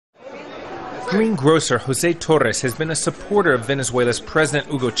Greengrocer Jose Torres has been a supporter of Venezuela's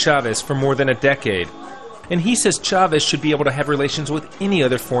President Hugo Chavez for more than a decade. And he says Chavez should be able to have relations with any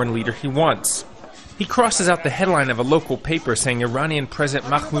other foreign leader he wants. He crosses out the headline of a local paper saying Iranian President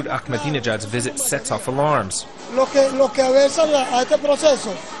Mahmoud Ahmadinejad's visit sets off alarms.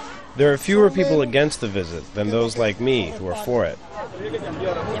 There are fewer people against the visit than those like me who are for it.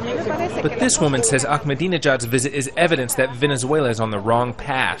 But this woman says Ahmadinejad's visit is evidence that Venezuela is on the wrong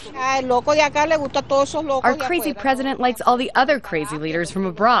path. Our crazy president likes all the other crazy leaders from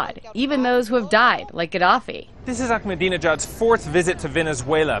abroad, even those who have died, like Gaddafi. This is Ahmadinejad's fourth visit to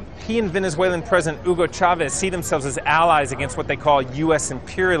Venezuela. He and Venezuelan President Hugo Chavez see themselves as allies against what they call U.S.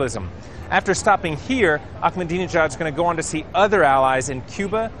 imperialism. After stopping here, Ahmadinejad's going to go on to see other allies in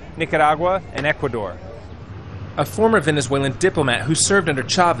Cuba, Nicaragua, and Ecuador. A former Venezuelan diplomat who served under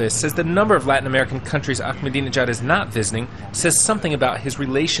Chavez says the number of Latin American countries Ahmadinejad is not visiting says something about his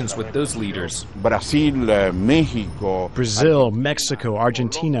relations with those leaders. Brazil, Mexico,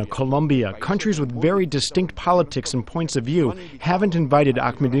 Argentina, Colombia, countries with very distinct politics and points of view, haven't invited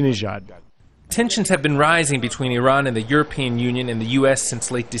Ahmadinejad. Tensions have been rising between Iran and the European Union and the U.S.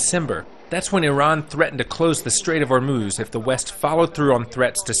 since late December. That's when Iran threatened to close the Strait of Hormuz if the West followed through on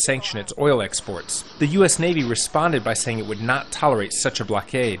threats to sanction its oil exports. The U.S. Navy responded by saying it would not tolerate such a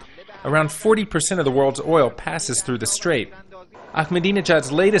blockade. Around 40% of the world's oil passes through the strait.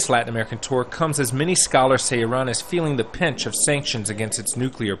 Ahmadinejad's latest Latin American tour comes as many scholars say Iran is feeling the pinch of sanctions against its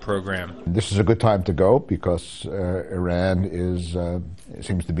nuclear program. This is a good time to go because Iran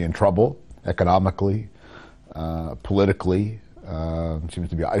seems to be in trouble economically, politically. Seems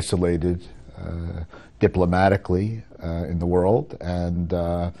to be isolated diplomatically in the world, and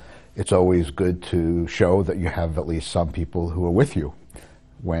it's always good to show that you have at least some people who are with you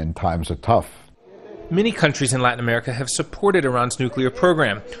when times are tough. Many countries in Latin America have supported Iran's nuclear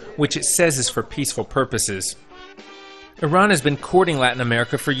program, which it says is for peaceful purposes. Iran has been courting Latin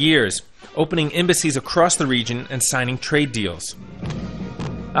America for years, opening embassies across the region and signing trade deals.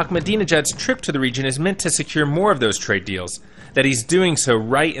 Ahmadinejad's trip to the region is meant to secure more of those trade deals. That he's doing so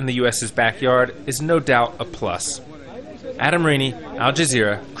right in the U.S.'s backyard is no doubt a plus. Adam Rainey, Al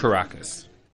Jazeera, Caracas.